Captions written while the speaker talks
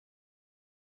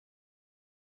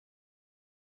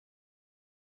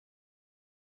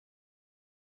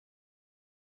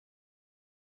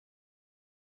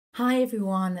Hi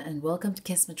everyone and welcome to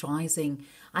Kismet Rising.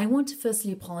 I want to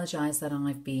firstly apologize that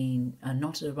I've been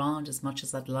not around as much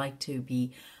as I'd like to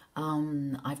be.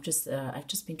 I've just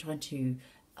been trying to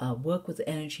work with the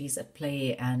energies at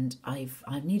play, and I've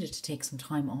needed to take some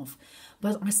time off.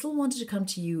 But I still wanted to come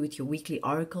to you with your weekly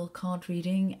oracle card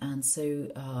reading, and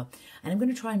I'm going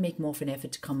to try and make more of an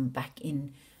effort to come back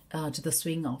in to the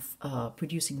swing of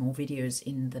producing more videos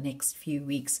in the next few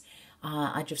weeks.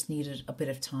 I just needed a bit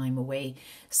of time away.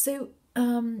 So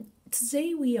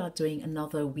today we are doing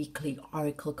another weekly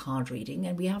oracle card reading,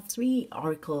 and we have three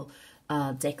oracle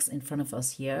decks in front of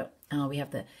us here. We have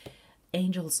the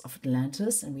Angels of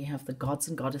Atlantis, and we have the Gods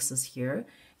and Goddesses here,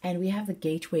 and we have the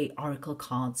Gateway oracle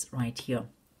cards right here.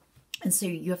 And so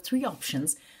you have three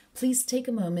options. Please take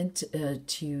a moment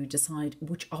to decide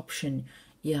which option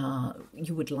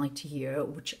you would like to hear,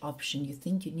 which option you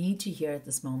think you need to hear at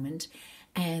this moment.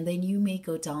 And then you may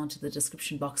go down to the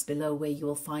description box below where you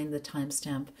will find the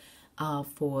timestamp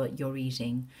for your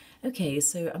reading. Okay,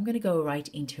 so I'm going to go right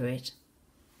into it.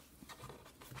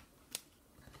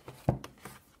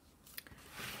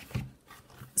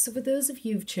 So for those of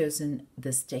you who've chosen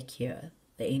this deck here,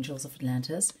 the Angels of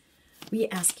Atlantis, we're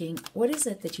asking, what is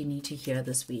it that you need to hear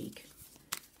this week?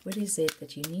 What is it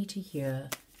that you need to hear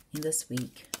in this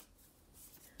week?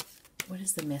 What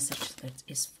is the message that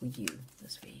is for you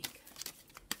this week?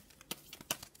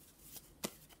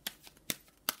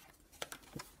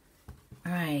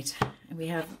 All right, and we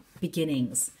have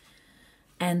beginnings,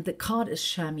 and the card is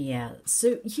Shamiel.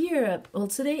 So here, well,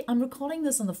 today I'm recording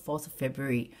this on the 4th of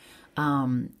February,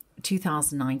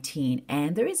 2019,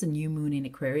 and there is a new moon in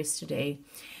Aquarius today,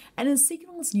 and it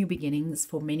signals new beginnings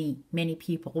for many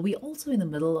people. We're also in the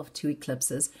middle of two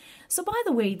eclipses. So by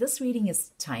the way, this reading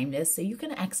is timeless, so you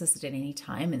can access it at any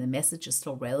time, and the message is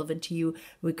still relevant to you,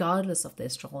 regardless of the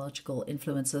astrological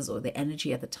influences or the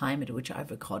energy at the time at which I've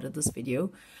recorded this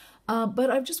video. But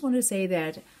I just want to say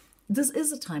that this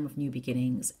is a time of new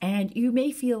beginnings, and you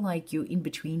may feel like you're in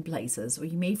between places, or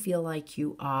you may feel like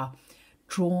you are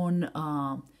drawn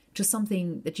to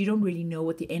something that you don't really know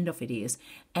what the end of it is,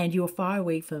 and you're far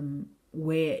away from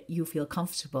where you feel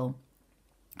comfortable.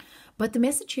 But the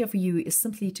message here for you is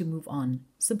simply to move on,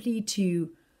 simply to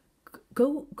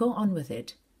go on with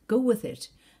it, go with it.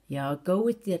 Yeah, go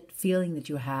with that feeling that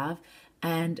you have,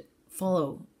 and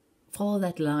follow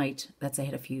that light that's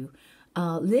ahead of you.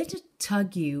 Let it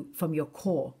tug you from your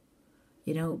core.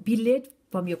 You know, be led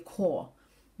from your core,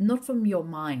 not from your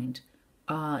mind,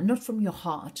 not from your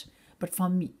heart, but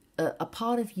from a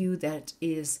part of you that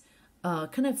is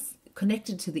kind of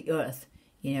connected to the earth,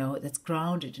 you know, that's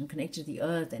grounded and connected to the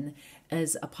earth, and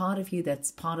as a part of you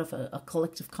that's part of a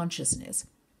collective consciousness.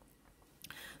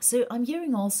 So I'm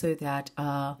hearing also that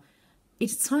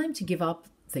it's time to give up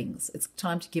things. It's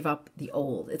time to give up the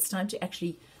old. It's time to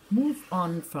actually move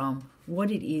on from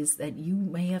what it is that you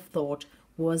may have thought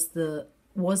was the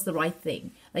right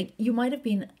thing. Like, you might have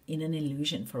been in an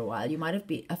illusion for a while. You might have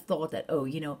thought that, oh,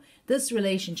 you know, this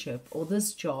relationship or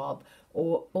this job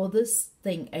or this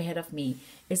thing ahead of me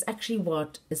is actually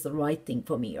what is the right thing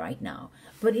for me right now.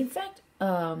 But in fact,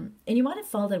 and you might have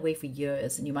felt that way for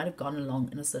years, and you might have gone along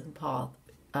in a certain path,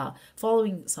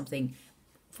 following something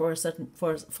for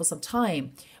some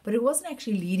time, but it wasn't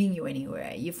actually leading you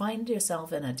anywhere. You find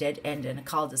yourself in a dead end, in a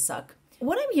cul-de-sac.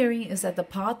 What I'm hearing is that the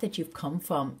path that you've come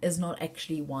from is not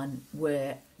actually one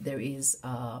where there is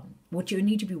what you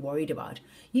need to be worried about.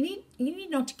 You need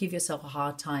not to give yourself a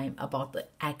hard time about the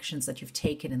actions that you've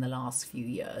taken in the last few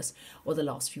years or the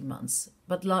last few months,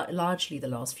 but largely the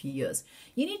last few years.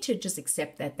 You need to just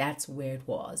accept that that's where it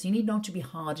was. You need not to be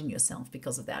hard on yourself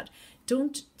because of that.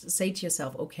 Don't say to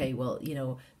yourself, okay, well, you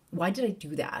know, why did I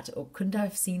do that? Or couldn't I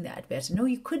have seen that better? No,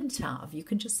 you couldn't have. You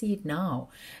can just see it now.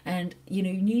 And, you know,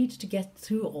 you need to get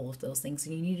through all of those things,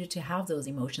 and you needed to have those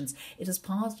emotions. It is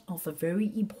part of a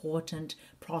very important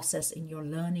process in your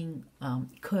learning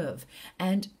curve.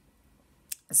 And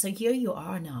so here you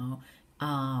are now.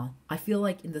 I feel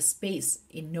like in the space,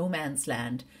 in no man's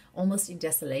land, almost in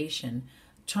desolation,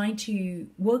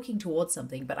 working towards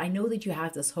something. But I know that you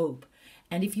have this hope.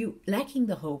 And if you're lacking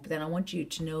the hope, then I want you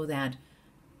to know that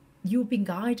you've been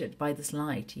guided by this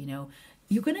light. You know,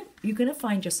 you're gonna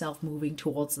find yourself moving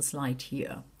towards this light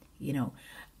here, you know,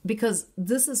 because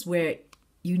this is where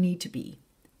you need to be.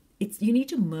 You need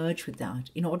to merge with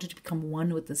that in order to become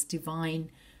one with this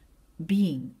divine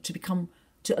being,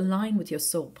 to align with your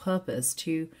soul purpose,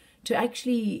 to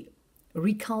actually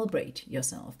recalibrate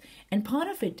yourself. And part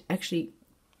of actually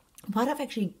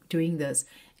doing this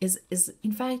is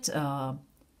in fact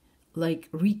like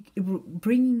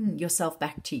bringing yourself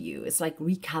back to you. It's like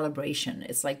recalibration.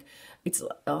 It's like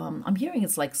I'm hearing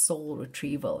it's like soul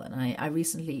retrieval. And I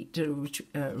recently did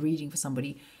a reading for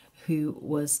somebody who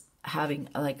was having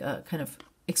like a kind of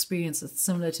experience that's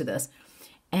similar to this.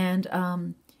 And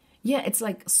yeah, it's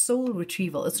like soul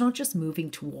retrieval. It's not just moving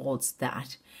towards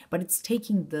that, but it's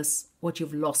taking this, what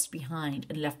you've lost behind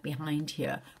and left behind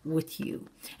here with you.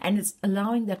 And it's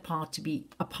allowing that part to be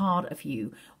a part of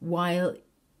you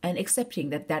and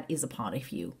accepting that that is a part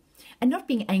of you. And not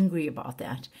being angry about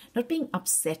that, not being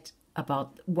upset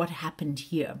about what happened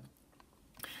here,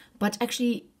 but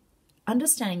actually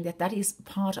understanding that that is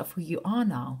part of who you are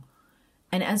now.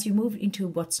 And as you move into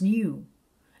what's new,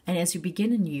 and as you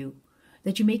begin anew,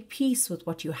 that you make peace with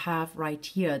what you have right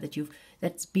here,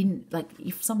 that's been like,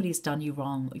 if somebody's done you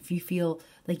wrong, if you feel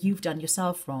like you've done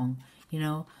yourself wrong,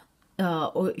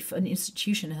 or if an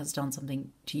institution has done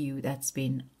something to you that's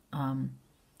been,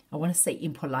 I want to say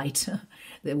impolite.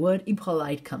 The word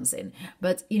impolite comes in.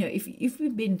 But,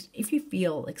 if you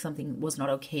feel like something was not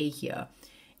okay here,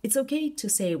 it's okay to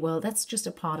say, well, that's just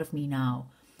a part of me now.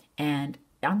 And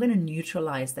I'm going to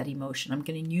neutralize that emotion. I'm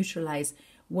going to neutralize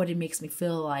what it makes me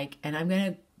feel like. And I'm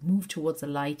going to move towards the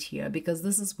light here, because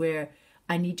this is where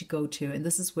I need to go to. And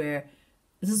this is where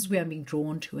I'm being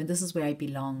drawn to. And this is where I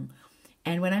belong.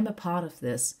 And when I'm a part of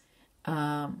this,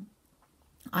 I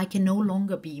can no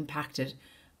longer be impacted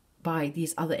by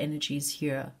these other energies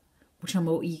here, which are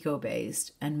more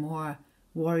ego-based and more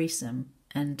worrisome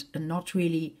and not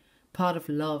really part of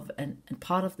love and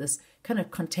part of this kind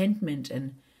of contentment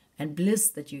and bliss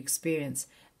that you experience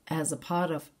as a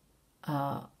part of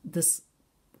this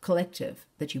collective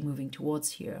that you're moving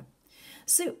towards here.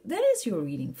 So that is your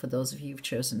reading for those of you who've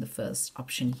chosen the first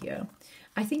option here.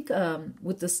 I think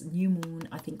with this new moon,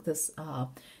 this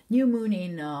new moon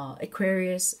in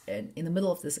Aquarius, and in the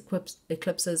middle of this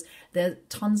eclipses, there are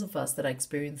tons of us that are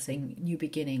experiencing new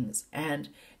beginnings. And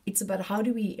it's about how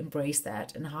do we embrace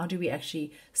that, and how do we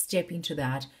actually step into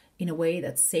that in a way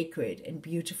that's sacred and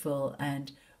beautiful,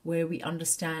 and where we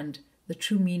understand the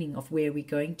true meaning of where we're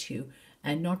going to,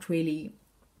 and not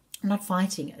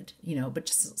fighting it, but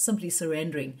just simply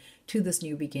surrendering to this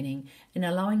new beginning and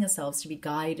allowing ourselves to be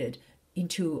guided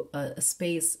into a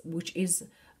space which is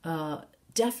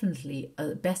definitely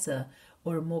a better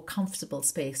or a more comfortable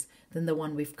space than the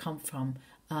one we've come from,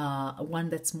 one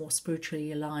that's more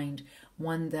spiritually aligned,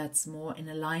 one that's more in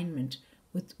alignment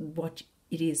with what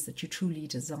it is that you truly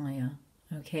desire.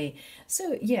 Okay,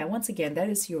 so yeah, once again, that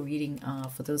is your reading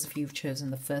for those of you who've chosen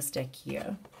the first deck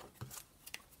here.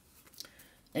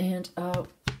 And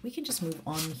we can just move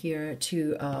on here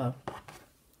to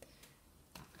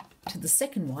the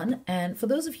second one. And for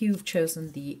those of you who've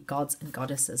chosen the Gods and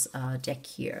Goddesses deck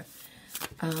here,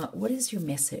 what is your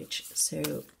message?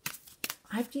 So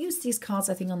I've used these cards,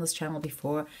 I think, on this channel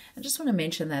before. I just want to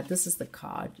mention that this is the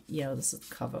card. This is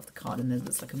the cover of the card, and then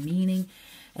there's like a meaning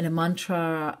and a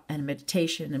mantra and a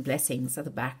meditation and blessings at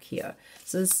the back here.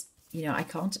 So this, I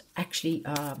can't actually,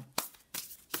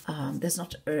 there's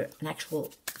not an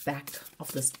actual back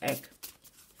of this deck.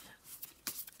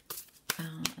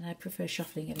 And I prefer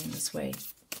shuffling it in this way.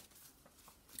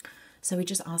 So we're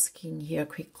just asking here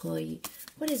quickly,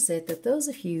 what is it that those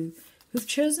of you who've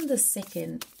chosen the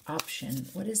second option,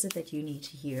 what is it that you need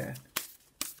to hear?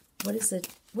 What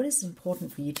is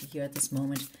important for you to hear at this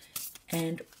moment?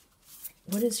 And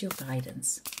what is your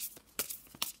guidance?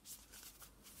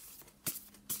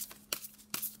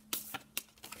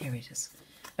 There it is.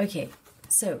 Okay,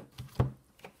 so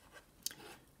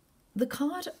the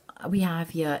card we have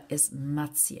here is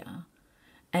Matsya,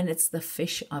 and it's the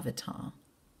fish avatar.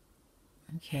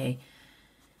 Okay,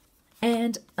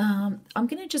 and I'm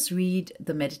going to just read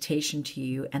the meditation to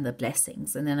you and the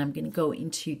blessings, and then I'm going to go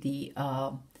into the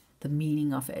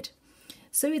meaning of it.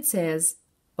 So it says,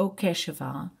 O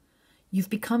Keshava, you've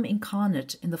become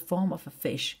incarnate in the form of a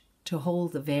fish to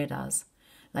hold the Vedas,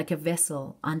 like a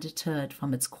vessel undeterred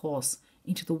from its course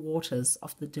into the waters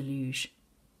of the deluge.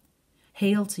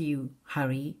 Hail to you,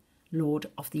 Hari, Lord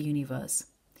of the universe.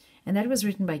 And that was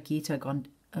written by Gita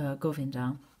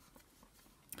Govinda.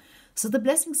 So the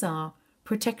blessings are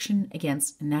protection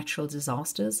against natural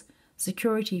disasters,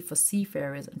 security for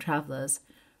seafarers and travelers,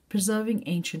 preserving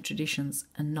ancient traditions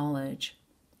and knowledge.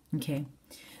 Okay,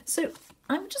 so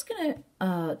I'm just going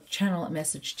to channel a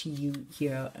message to you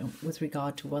here with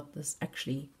regard to what this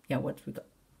actually,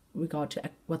 regard to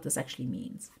what this actually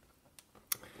means.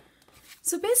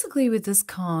 So basically with this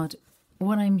card,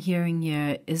 what I'm hearing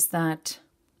here is that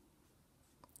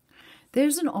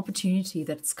there's an opportunity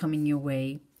that's coming your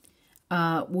way,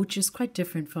 which is quite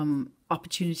different from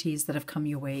opportunities that have come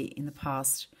your way in the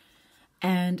past.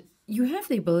 And you have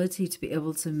the ability to be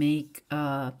able to make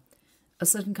a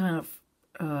certain kind of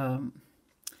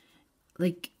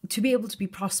like to be able to be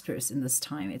prosperous in this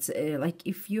time. It's like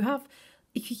if you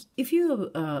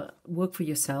work for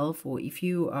yourself, or if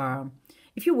you're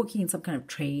working in some kind of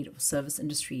trade or service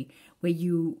industry where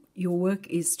your work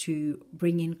is to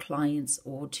bring in clients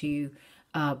or to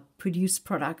produce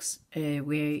products,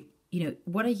 where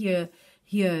what I hear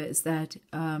here is that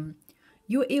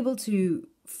you're able to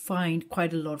find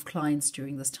quite a lot of clients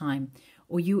during this time,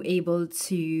 or you're able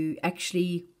to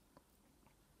actually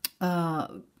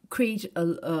create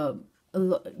you're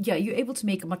able to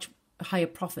make a much higher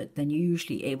profit than you're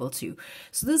usually able to.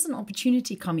 So there's an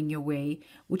opportunity coming your way,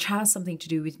 which has something to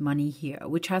do with money here,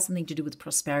 which has something to do with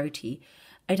prosperity.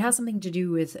 It has something to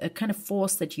do with a kind of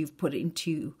force that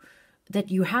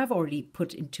that you have already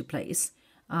put into place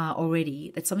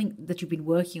already. That's something that you've been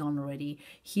working on already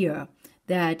here,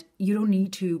 that you don't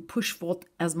need to push forth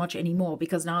as much anymore,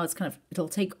 because now it'll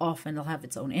take off and it'll have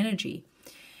its own energy.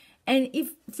 And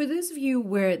if for those of you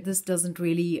where this doesn't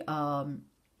really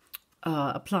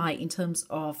apply in terms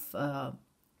of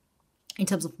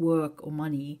work or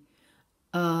money,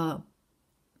 I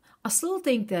still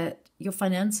think that your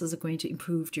finances are going to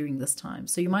improve during this time.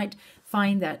 So you might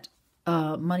find that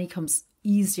money comes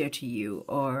easier to you,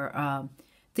 or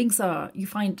you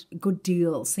find good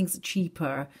deals, things are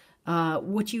cheaper.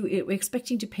 What you're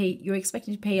expecting to pay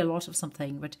a lot of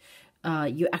something, but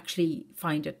you actually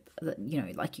find it,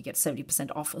 like you get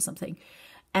 70% off or something.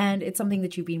 And it's something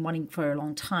that you've been wanting for a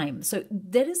long time. So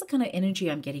that is the kind of energy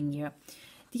I'm getting here.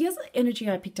 The other energy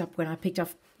I picked up when I picked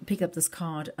up this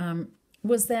card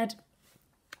was that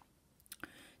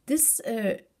this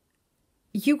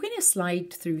you're going to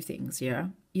slide through things. Yeah,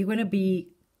 you're going to be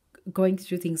going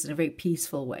through things in a very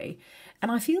peaceful way,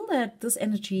 and I feel that this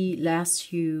energy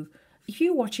lasts you. If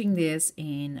you're watching this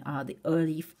in the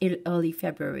early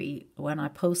February, when I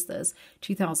post this,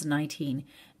 2019,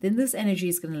 then this energy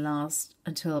is going to last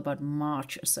until about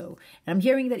March or so. And I'm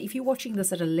hearing that if you're watching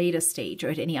this at a later stage or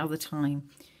at any other time,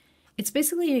 it's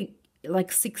basically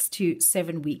like 6 to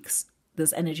 7 weeks.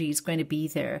 This energy is going to be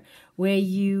there, where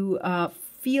you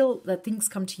feel that things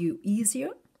come to you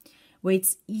easier, where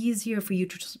it's easier for you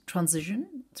to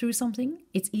transition through something.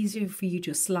 It's easier for you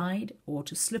to slide or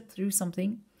to slip through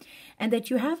something. And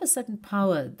that you have a certain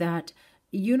power that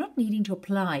you're not needing to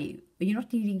apply. You're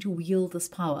not needing to wield this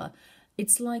power.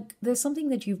 It's like there's something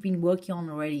that you've been working on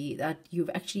already that you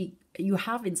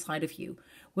have inside of you,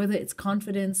 whether it's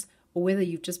confidence or whether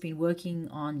you've just been working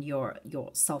on your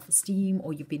self-esteem,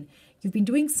 or you've been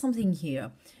doing something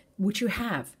here, which you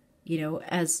have,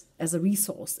 as a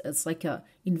resource, as like a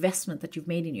investment that you've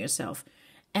made in yourself.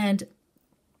 And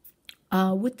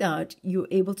with that, you're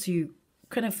able to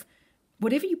kind of,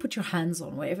 whatever you put your hands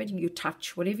on, whatever you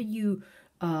touch, whatever you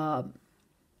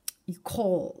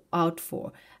call out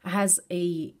for,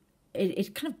 it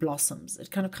kind of blossoms.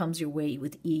 It kind of comes your way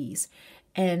with ease.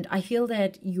 And I feel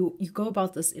that you go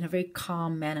about this in a very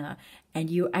calm manner, and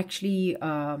you actually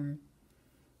are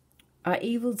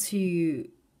able to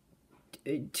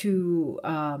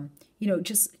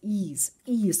just ease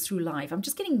through life. I'm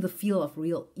just getting the feel of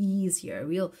real ease here,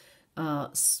 real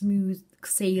smooth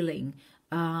sailing.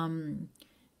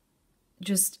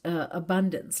 Just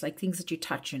abundance, like things that you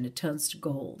touch and it turns to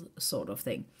gold, sort of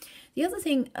thing. The other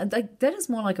thing, like that is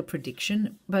more like a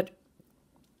prediction, but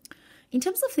in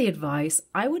terms of the advice,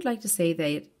 I would like to say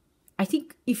that I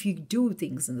think if you do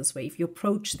things in this way, if you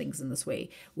approach things in this way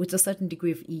with a certain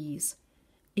degree of ease,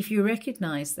 if you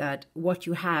recognize that what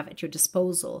you have at your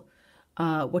disposal,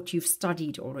 what you've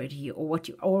studied already, or what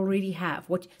you already have,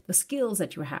 what the skills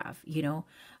that you have,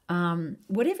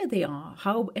 whatever they are,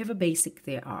 however basic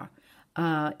they are,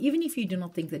 even if you do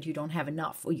not think that you don't have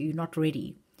enough or you're not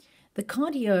ready, the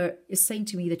card here is saying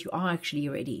to me that you are actually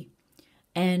ready.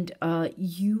 And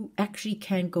you actually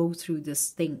can go through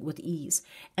this thing with ease.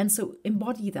 And so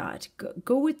embody that.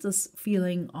 Go with this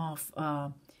feeling of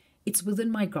it's within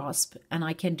my grasp and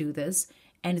I can do this.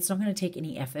 And it's not going to take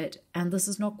any effort. And this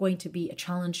is not going to be a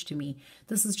challenge to me.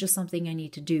 This is just something I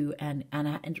need to do. And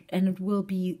it will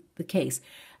be the case.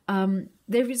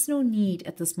 There is no need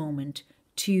at this moment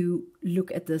to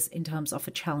look at this in terms of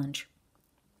a challenge.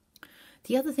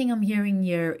 The other thing I'm hearing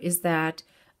here is that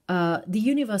the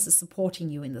universe is supporting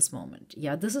you in this moment.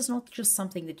 Yeah, this is not just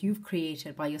something that you've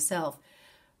created by yourself,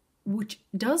 which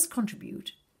does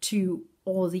contribute to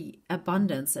all the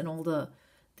abundance and all the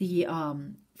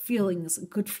feelings,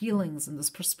 good feelings, and this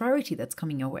prosperity that's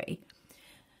coming your way.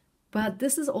 But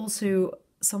this is also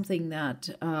something that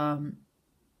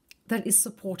that is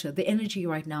supported. The energy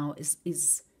right now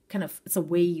is kind of, it's a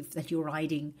wave that you're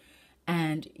riding,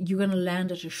 and you're going to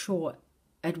land at a shore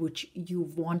at which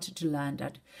you've wanted to land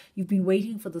at. You've been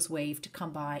waiting for this wave to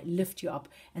come by, lift you up,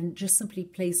 and just simply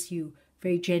place you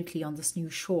very gently on this new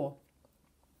shore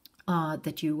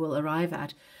that you will arrive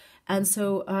at. And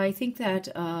so I think that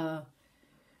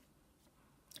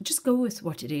just go with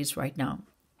what it is right now.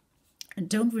 And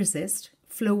don't resist,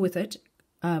 flow with it,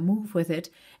 move with it,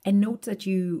 and note that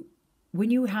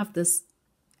when you have this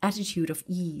attitude of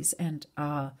ease and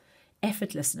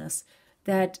effortlessness,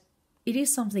 that it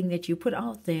is something that you put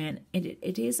out there, and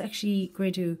it is actually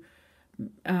going to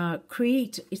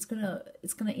create. It's gonna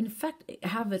in fact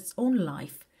have its own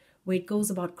life where it goes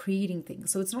about creating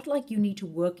things. So it's not like you need to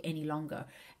work any longer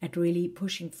at really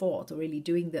pushing forth or really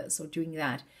doing this or doing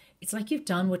that. It's like you've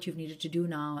done what you've needed to do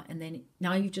now, and then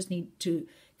now you just need to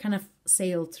kind of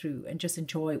sail through and just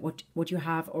enjoy what you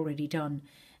have already done.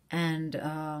 And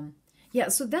yeah,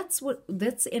 so that's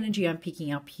the energy I'm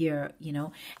picking up here,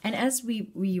 And as we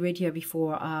read here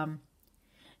before,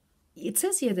 it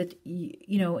says here that,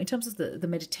 in terms of the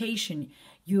meditation,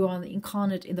 you are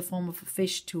incarnate in the form of a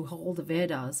fish to hold the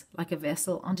Vedas, like a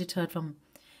vessel undeterred from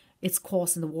its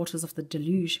course in the waters of the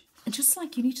deluge. And just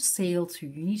like you need to sail through,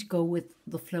 you need to go with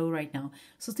the flow right now.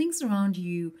 So things around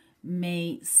you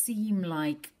may seem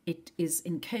like it is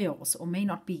in chaos or may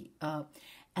not be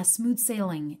as smooth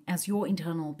sailing as your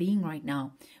internal being right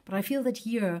now. But I feel that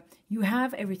here you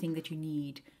have everything that you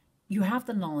need. You have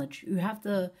the knowledge. You have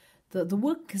the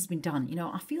work has been done.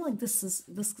 I feel like this is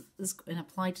going to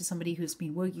apply to somebody who's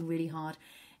been working really hard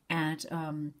at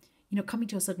coming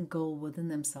to a certain goal within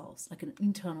themselves, like an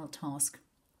internal task.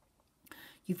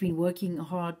 You've been working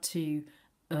hard to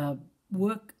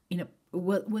work in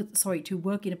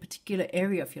a particular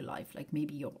area of your life, like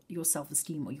maybe your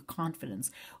self-esteem or your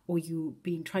confidence, or you've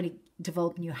been trying to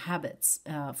develop new habits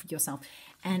for yourself,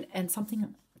 and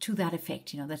something to that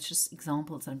effect. That's just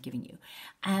examples I'm giving you,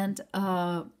 and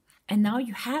now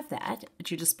you have that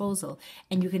at your disposal,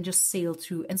 and you can just sail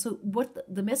through. And so what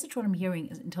the message what I'm hearing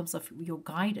is, in terms of your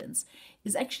guidance,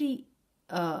 is actually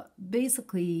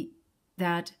basically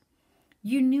that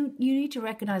you need to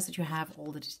recognize that you have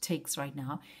all that it takes right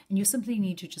now, and you simply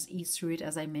need to just ease through it,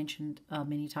 as I mentioned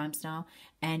many times now,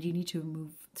 and you need to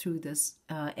move through this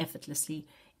effortlessly,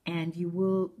 and you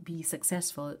will be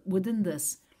successful. Within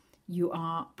this, you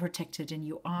are protected, and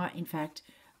you are, in fact,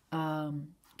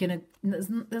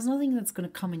 there's nothing that's gonna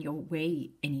come in your way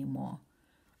anymore.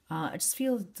 I just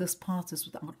feel this path is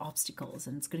without obstacles,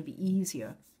 and it's going to be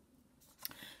easier.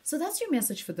 So that's your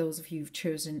message for those of you who've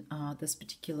chosen this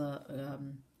particular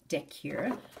deck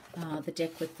here, the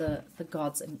deck with the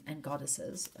gods and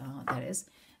goddesses, that is.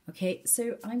 Okay,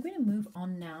 so I'm going to move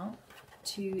on now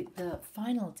to the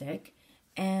final deck,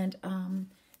 and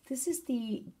this is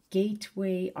the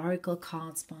Gateway Oracle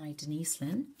cards by Denise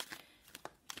Linn,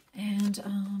 and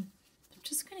I'm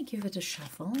just going to give it a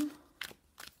shuffle.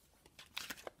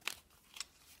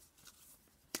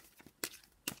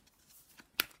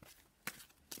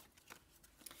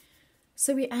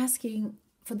 So we're asking,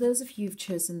 for those of you who've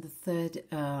chosen the third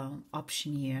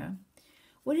option here,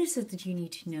 what is it that you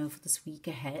need to know for this week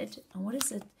ahead? And what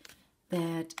is it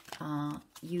that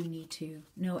you need to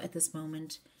know at this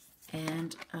moment?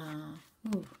 And,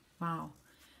 oh, wow.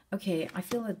 Okay, I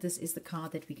feel that this is the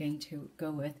card that we're going to go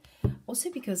with.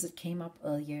 Also because it came up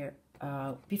earlier,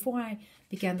 before I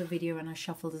began the video and I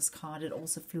shuffled this card, it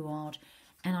also flew out.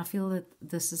 And I feel that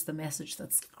this is the message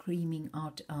that's screaming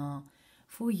out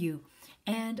for you.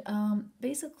 And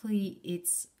basically it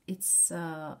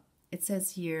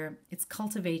says here, it's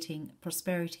cultivating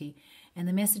prosperity, and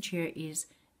the message here is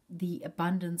the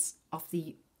abundance of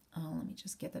the let me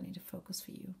just get that into focus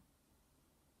for you.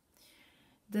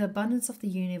 The abundance of the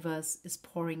universe is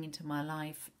pouring into my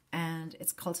life, and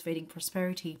it's cultivating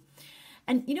prosperity.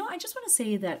 And I just want to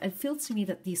say that it feels to me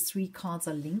that these three cards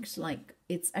are linked. Like,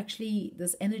 it's actually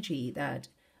this energy that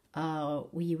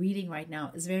we're reading right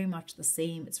now is very much the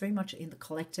same. It's very much in the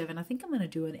collective, and I think I'm going to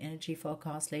do an energy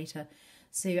forecast later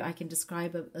so I can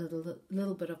describe a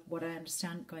little bit of what I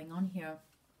understand going on here.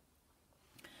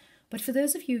 But for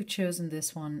those of you who've chosen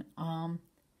this one,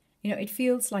 it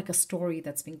feels like a story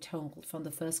that's being told from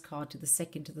the first card to the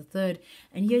second to the third,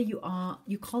 and here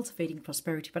you're cultivating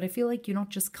prosperity. But I feel like you're not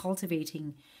just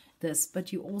cultivating this,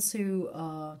 but you're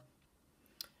also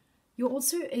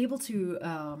able to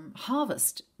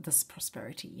harvest this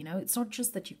prosperity. It's not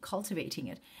just that you're cultivating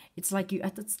it. It's like you're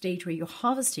at that stage where you're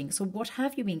harvesting. So what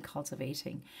have you been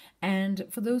cultivating? And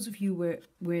for those of you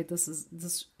where this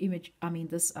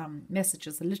message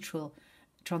is a literal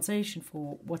translation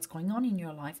for what's going on in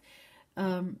your life,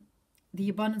 the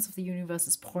abundance of the universe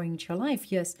is pouring into your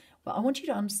life. Yes, but I want you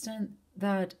to understand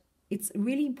that it's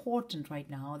really important right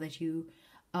now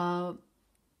uh,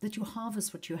 that you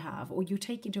harvest what you have, or you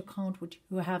take into account what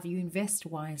you have, you invest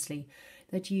wisely,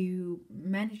 that you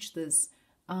manage this,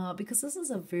 because this is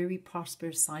a very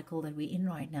prosperous cycle that we're in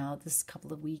right now, this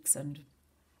couple of weeks. And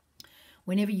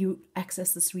whenever you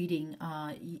access this reading,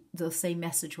 the same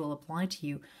message will apply to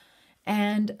you.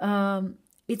 And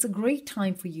it's a great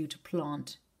time for you to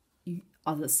plant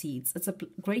other seeds. It's a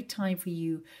great time for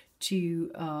you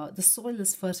to, the soil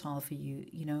is fertile for you,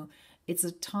 you know. It's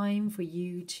a time for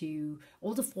you to,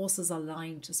 all the forces are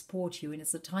aligned to support you. And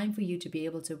it's a time for you to be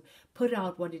able to put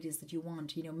out what it is that you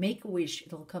want, you know, make a wish,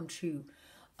 it'll come true.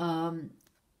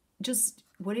 Just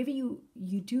whatever you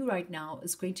do right now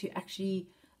is going to actually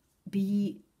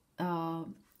be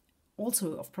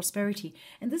also of prosperity.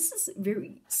 And this is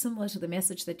very similar to the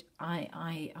message that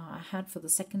I had for the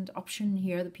second option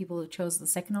here, the people who chose the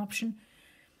second option.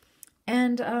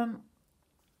 And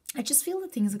I just feel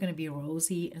that things are going to be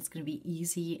rosy, and it's going to be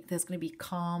easy. There's going to be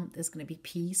calm. There's going to be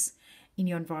peace in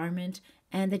your environment,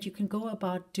 and that you can go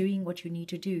about doing what you need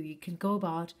to do. You can go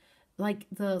about, like,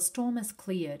 the storm has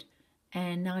cleared,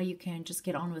 and now you can just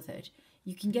get on with it.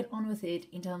 You can get on with it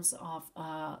in terms of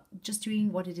just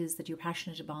doing what it is that you're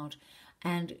passionate about,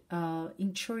 and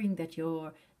ensuring that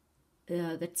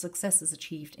that success is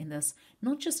achieved in this,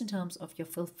 not just in terms of your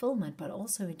fulfillment, but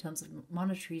also in terms of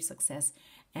monetary success,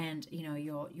 and you know,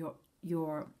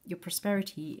 your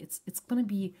prosperity. It's going to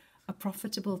be a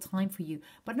profitable time for you,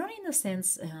 but not in the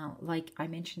sense like I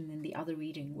mentioned in the other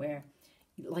reading, where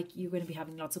like you're going to be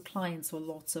having lots of clients, or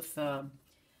lots of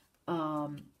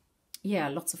lots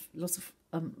of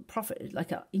profit,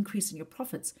 like an increase in your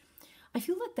profits. I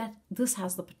feel like that this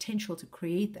has the potential to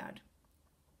create that.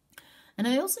 And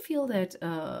I also feel that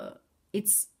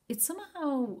it's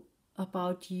somehow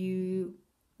about you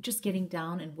just getting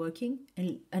down and working,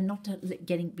 and not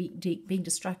being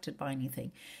distracted by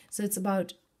anything. So it's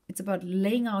about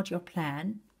laying out your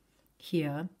plan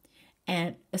here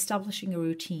and establishing a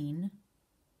routine.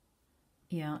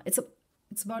 Yeah, it's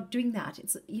about doing that.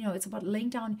 It's, you know, it's about laying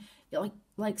down,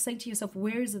 like saying to yourself,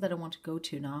 where is it that I want to go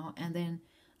to now, and then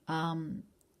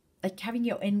like having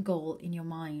your end goal in your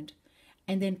mind,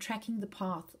 and then tracking the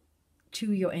path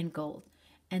to your end goal,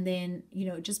 and then, you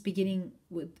know, just beginning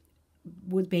with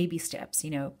baby steps.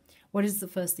 You know, what is the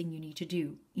first thing you need to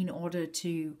do in order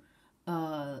to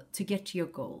get to your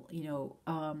goal, you know,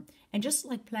 and just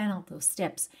like plan out those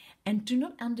steps, and do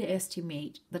not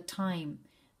underestimate the time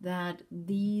that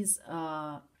these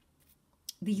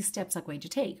steps are going to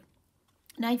take.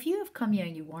 Now, if you have come here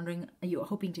and you're wondering, you're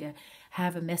hoping to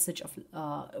have a message of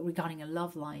regarding a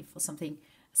love life, or something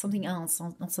else,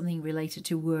 not something related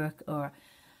to work, or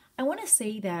I want to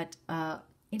say that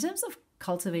in terms of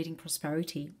cultivating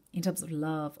prosperity, in terms of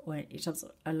love, or in terms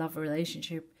of a love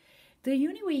relationship, the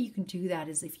only way you can do that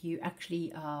is if you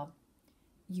actually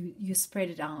you spread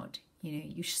it out. You know,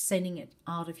 you're sending it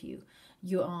out of you.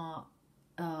 You are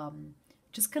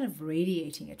just kind of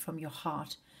radiating it from your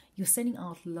heart. You're sending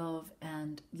out love,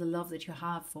 and the love that you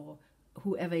have for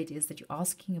whoever it is that you're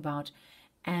asking about.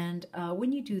 And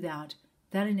when you do that,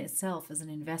 that in itself is an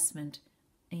investment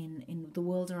in the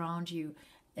world around you,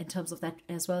 in terms of that,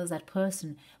 as well as that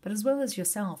person, but as well as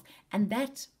yourself. And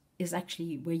that is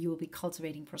actually where you will be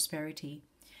cultivating prosperity.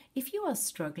 If you are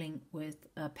struggling with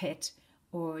a pet,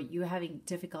 or you're having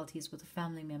difficulties with a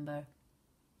family member,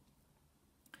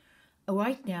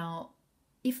 right now,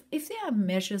 if there are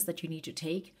measures that you need to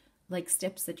take, like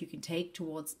steps that you can take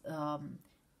towards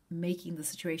making the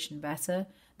situation better,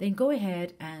 then go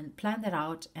ahead and plan that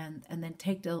out, and then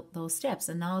take those steps.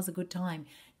 And now is a good time.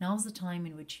 Now is the time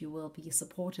in which you will be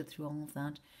supported through all of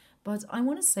that. But I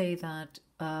want to say that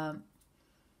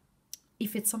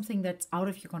if it's something that's out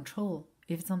of your control,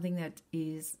 if it's something that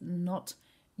is not,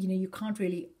 you know, you can't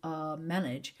really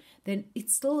manage, then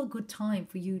it's still a good time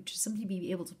for you to simply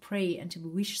be able to pray and to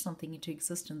wish something into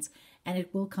existence, and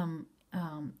it will come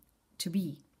to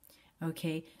be.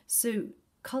 Okay, so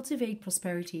cultivate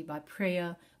prosperity by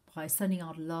prayer, by sending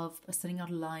out love, by sending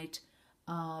out light,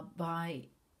 by,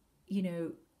 you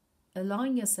know,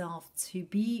 allowing yourself to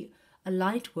be a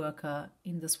light worker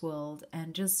in this world,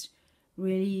 and just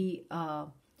really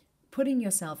putting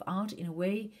yourself out in a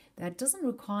way that doesn't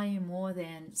require more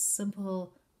than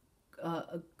simple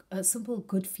a simple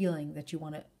good feeling that you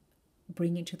want to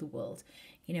bring into the world.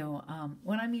 You know,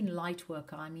 when I mean light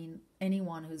worker, I mean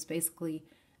anyone who's basically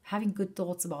having good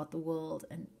thoughts about the world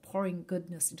and pouring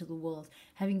goodness into the world,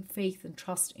 having faith and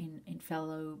trust in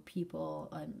fellow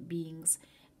people, beings,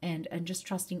 and just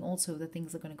trusting also that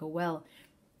things are going to go well.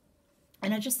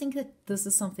 And I just think that this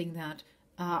is something that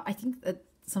I think that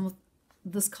some of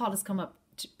this card has come up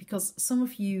because some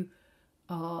of you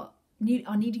are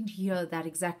needing to hear that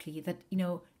exactly, that,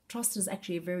 trust is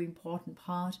actually a very important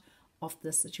part of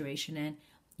this situation. And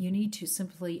you need to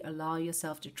simply allow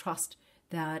yourself to trust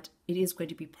that it is going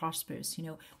to be prosperous.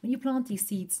 When you plant these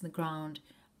seeds in the ground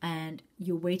and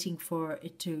you're waiting for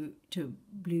it to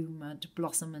bloom and to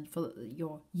blossom and for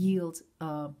your yield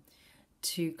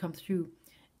to come through,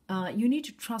 you need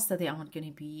to trust that there aren't going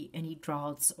to be any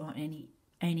droughts or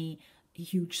any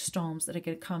huge storms that are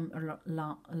going to come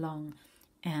along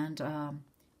and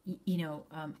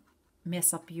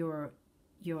mess up your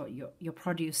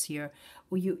produce here.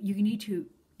 Or you need to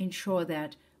ensure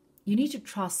that you need to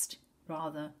trust,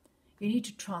 rather. You need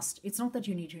to trust. It's not that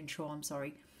you need to ensure, I'm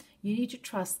sorry. You need to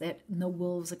trust that no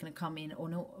wolves are going to come in or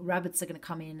no rabbits are going to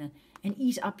come in and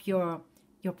eat up your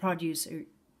produce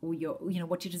or your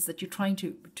what it is that you're trying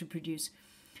to produce.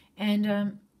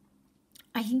 And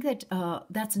I think that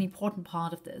that's an important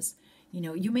part of this.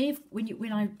 You may have,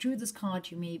 when I drew this card,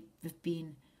 you may have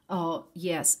been, oh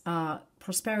yes,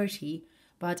 prosperity,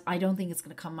 but I don't think it's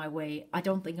going to come my way. I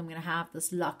don't think I'm going to have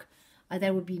this luck.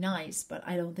 That would be nice, but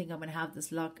I don't think I'm going to have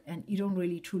this luck. And you don't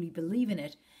really truly believe in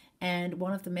it. And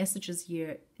one of the messages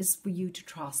here is for you to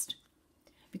trust,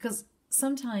 because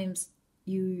sometimes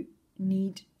you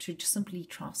need to simply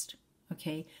trust.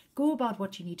 Okay, go about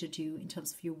what you need to do in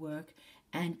terms of your work,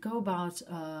 and go about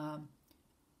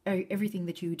everything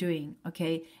that you're doing.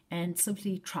 Okay, and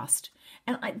simply trust.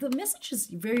 And the message is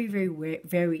very, very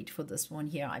varied for this one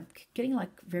here. I'm getting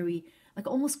very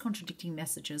almost contradicting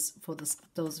messages for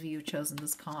those of you who chosen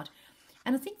this card.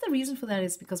 And I think the reason for that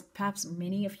is because perhaps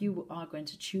many of you are going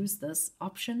to choose this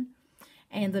option,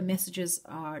 and the messages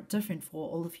are different for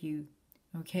all of you.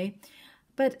 Okay,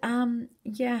 but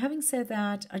having said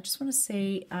that, I just want to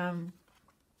say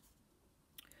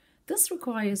this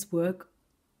requires work,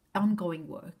 ongoing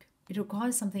work. It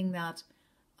requires something that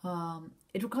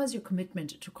it requires your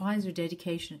commitment. It requires your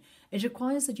dedication. It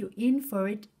requires that you're in for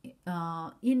it,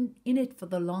 in it for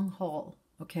the long haul.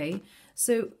 Okay,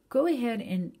 so go ahead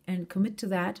and commit to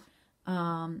that.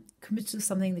 Commit to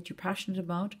something that you're passionate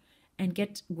about, and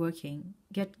get working,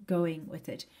 get going with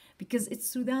it, because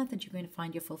it's through that you're going to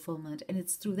find your fulfillment, and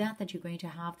it's through that you're going to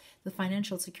have the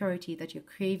financial security that you're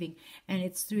craving, and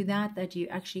it's through that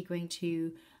you're actually going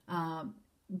to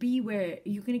be where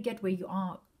you're going to get where you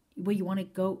are, where you want to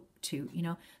go to.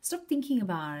 Stop thinking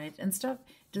about it and stop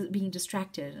being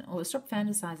distracted, or stop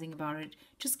fantasizing about it.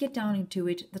 Just get down into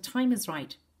it. The time is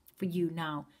right for you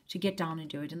now to get down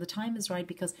into it, and the time is right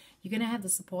because you're going to have the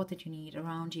support that you need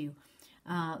around you.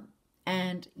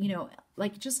 And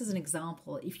just as an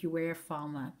example, if you were a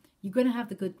farmer, you're going to have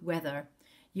the good weather,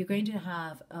 you're going to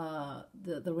have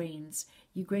the rains,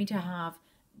 you're going to have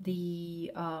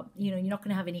the you're not going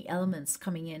to have any elements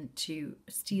coming in to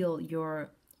steal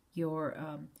your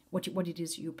what it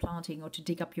is you're planting, or to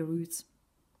dig up your roots.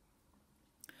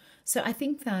 So I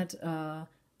think that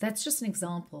that's just an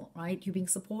example, right? You're being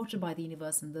supported by the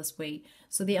universe in this way.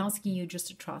 So they're asking you just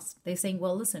to trust. They're saying,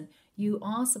 well, listen, you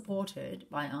are supported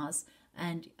by us,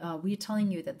 and we're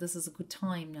telling you that this is a good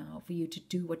time now for you to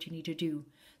do what you need to do.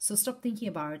 So stop thinking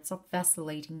about it, stop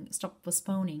vacillating, stop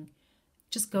postponing.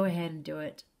 Just go ahead and do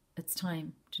it. It's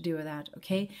time to do that,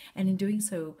 okay? And in doing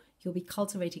so, you'll be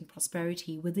cultivating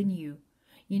prosperity within you.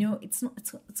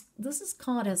 This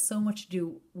card has so much to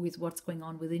do with what's going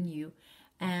on within you.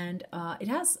 And it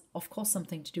has, of course,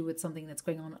 something to do with something that's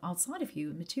going on outside of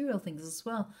you, material things as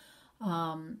well,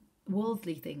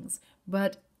 worldly things.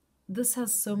 But this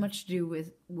has so much to do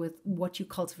with what you're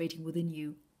cultivating within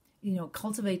you.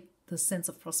 Cultivate the sense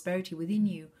of prosperity within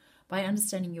you by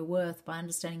understanding your worth, by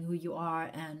understanding who you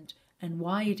are and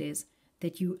why it is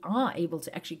that you are able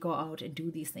to actually go out and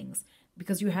do these things.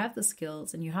 Because you have the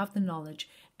skills and you have the knowledge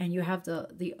and you have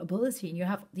the ability and you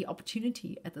have the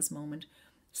opportunity at this moment.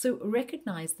 So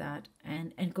recognize that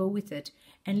and go with it,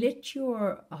 and let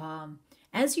your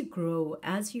as you grow,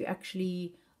 as you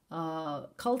actually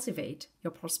cultivate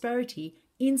your prosperity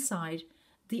inside,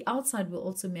 the outside will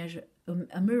also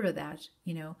mirror that,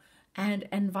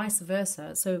 and vice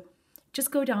versa. So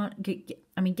just go down,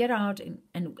 get out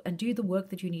and do the work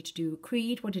that you need to do.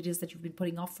 Create what it is that you've been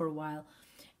putting off for a while.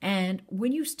 And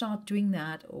when you start doing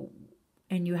that,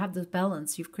 and you have the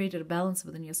balance, you've created a balance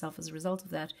within yourself as a result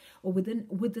of that, or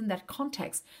within that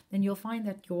context, then you'll find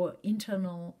that your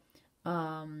internal,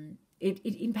 it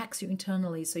impacts you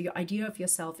internally. So your idea of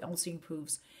yourself also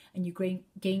improves, and you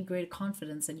gain greater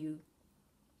confidence, and you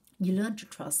learn to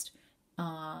trust.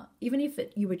 Even if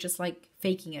you were just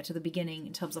faking it at the beginning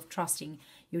in terms of trusting,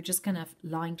 you're just kind of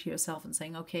lying to yourself and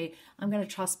saying, okay, I'm going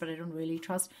to trust, but I don't really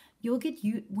trust. You'll get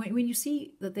when you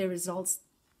see that their results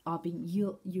are being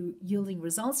yielding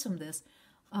results from this,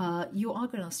 you are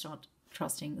going to start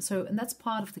trusting. So, and that's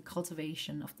part of the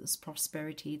cultivation of this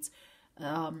prosperity.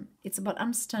 It's about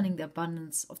understanding the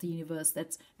abundance of the universe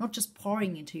that's not just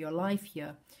pouring into your life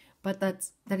here, but that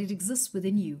it exists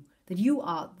within you, that you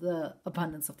are the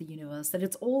abundance of the universe, that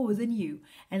it's all within you.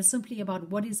 And it's simply about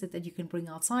what is it that you can bring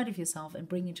outside of yourself and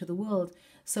bring into the world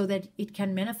so that it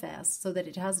can manifest, so that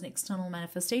it has an external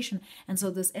manifestation. And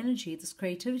so this energy, this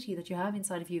creativity that you have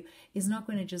inside of you is not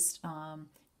going to just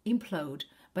implode,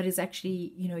 but it's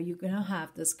actually, you're going to have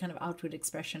this kind of outward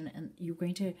expression, and you're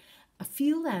going to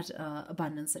feel that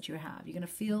abundance that you have. You're going to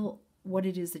feel what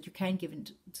it is that you can give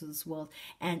into this world.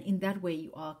 And in that way,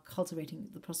 you are cultivating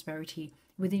the prosperity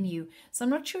within you. So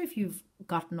I'm not sure if you've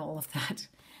gotten all of that.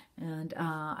 And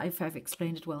if I've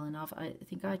explained it well enough, I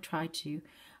think I tried to.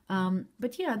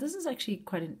 But yeah, this is actually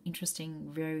quite an interesting,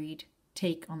 varied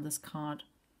take on this card.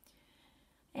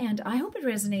 And I hope it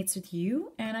resonates with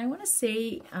you. And I want to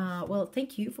say, well,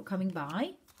 thank you for coming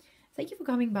by. Thank you for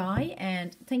coming by.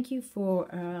 And thank you for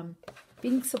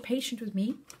being so patient with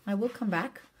me. I will come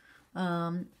back.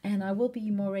 And I will be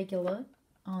more regular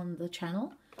on the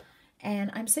channel.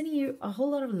 And I'm sending you a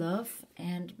whole lot of love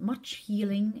and much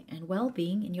healing and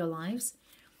well-being in your lives.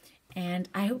 And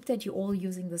I hope that you're all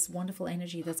using this wonderful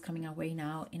energy that's coming our way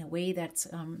now in a way that's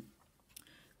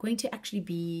going to actually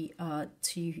be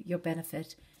to your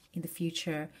benefit in the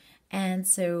future. And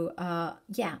so,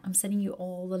 yeah, I'm sending you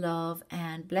all the love,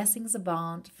 and blessings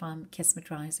abound from Kismet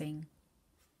Rising.